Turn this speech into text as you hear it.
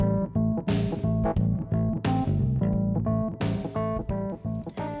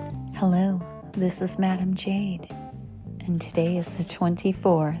Hello, this is Madam Jade, and today is the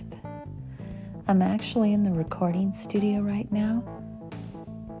 24th. I'm actually in the recording studio right now,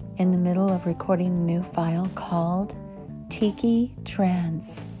 in the middle of recording a new file called Tiki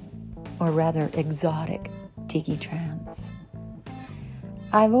Trance, or rather exotic Tiki Trance.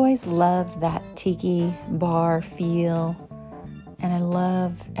 I've always loved that tiki bar feel, and I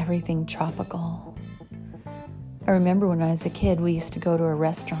love everything tropical. I remember when I was a kid, we used to go to a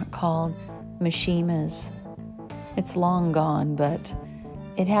restaurant called Mishima's. It's long gone, but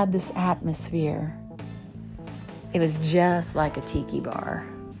it had this atmosphere. It was just like a tiki bar.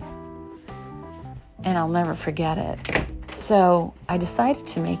 And I'll never forget it. So I decided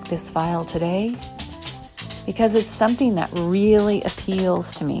to make this file today because it's something that really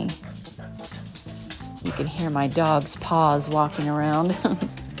appeals to me. You can hear my dog's paws walking around.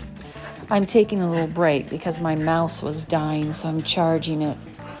 I'm taking a little break because my mouse was dying, so I'm charging it.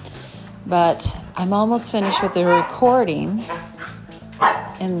 But I'm almost finished with the recording,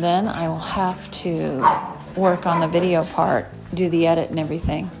 and then I will have to work on the video part, do the edit and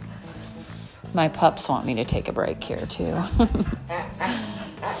everything. My pups want me to take a break here too.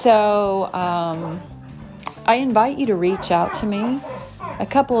 So I invite you to reach out to me. A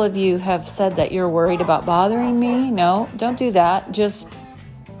couple of you have said that you're worried about bothering me. No, don't do that. Just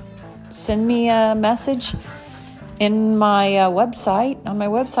send me a message in my website. On my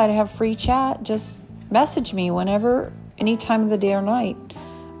website, I have free chat. Just message me whenever, any time of the day or night.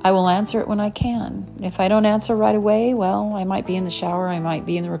 I will answer it when I can. If I don't answer right away, well, I might be in the shower. I might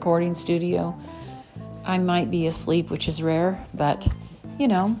be in the recording studio. I might be asleep, which is rare, but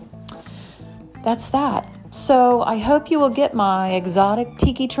that's that. So I hope you will get my exotic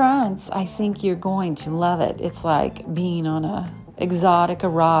tiki trance. I think you're going to love it. It's like being on a exotic,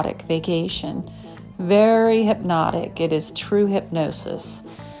 erotic vacation. Very hypnotic. It is true hypnosis.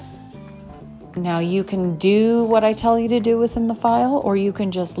 Now you can do what I tell you to do within the file, or you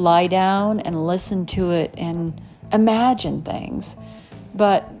can just lie down and listen to it and imagine things.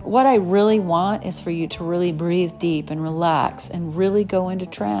 But what I really want is for you to really breathe deep and relax and really go into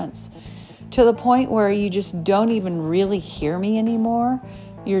trance to the point where you just don't even really hear me anymore.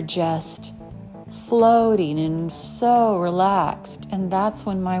 You're just floating and so relaxed, and that's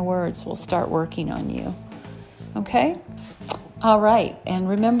when my words will start working on you. Okay? All right, and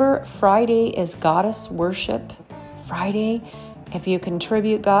remember, Friday is Goddess Worship Friday. If you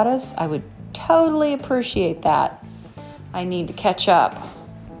contribute Goddess, I would totally appreciate that. I need to catch up.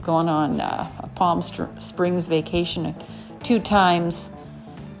 Going on a Palm Springs vacation 2 times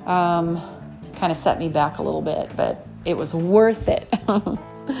kind of set me back a little bit, but it was worth it.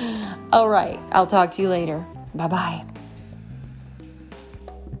 All right, I'll talk to you later. Bye-bye.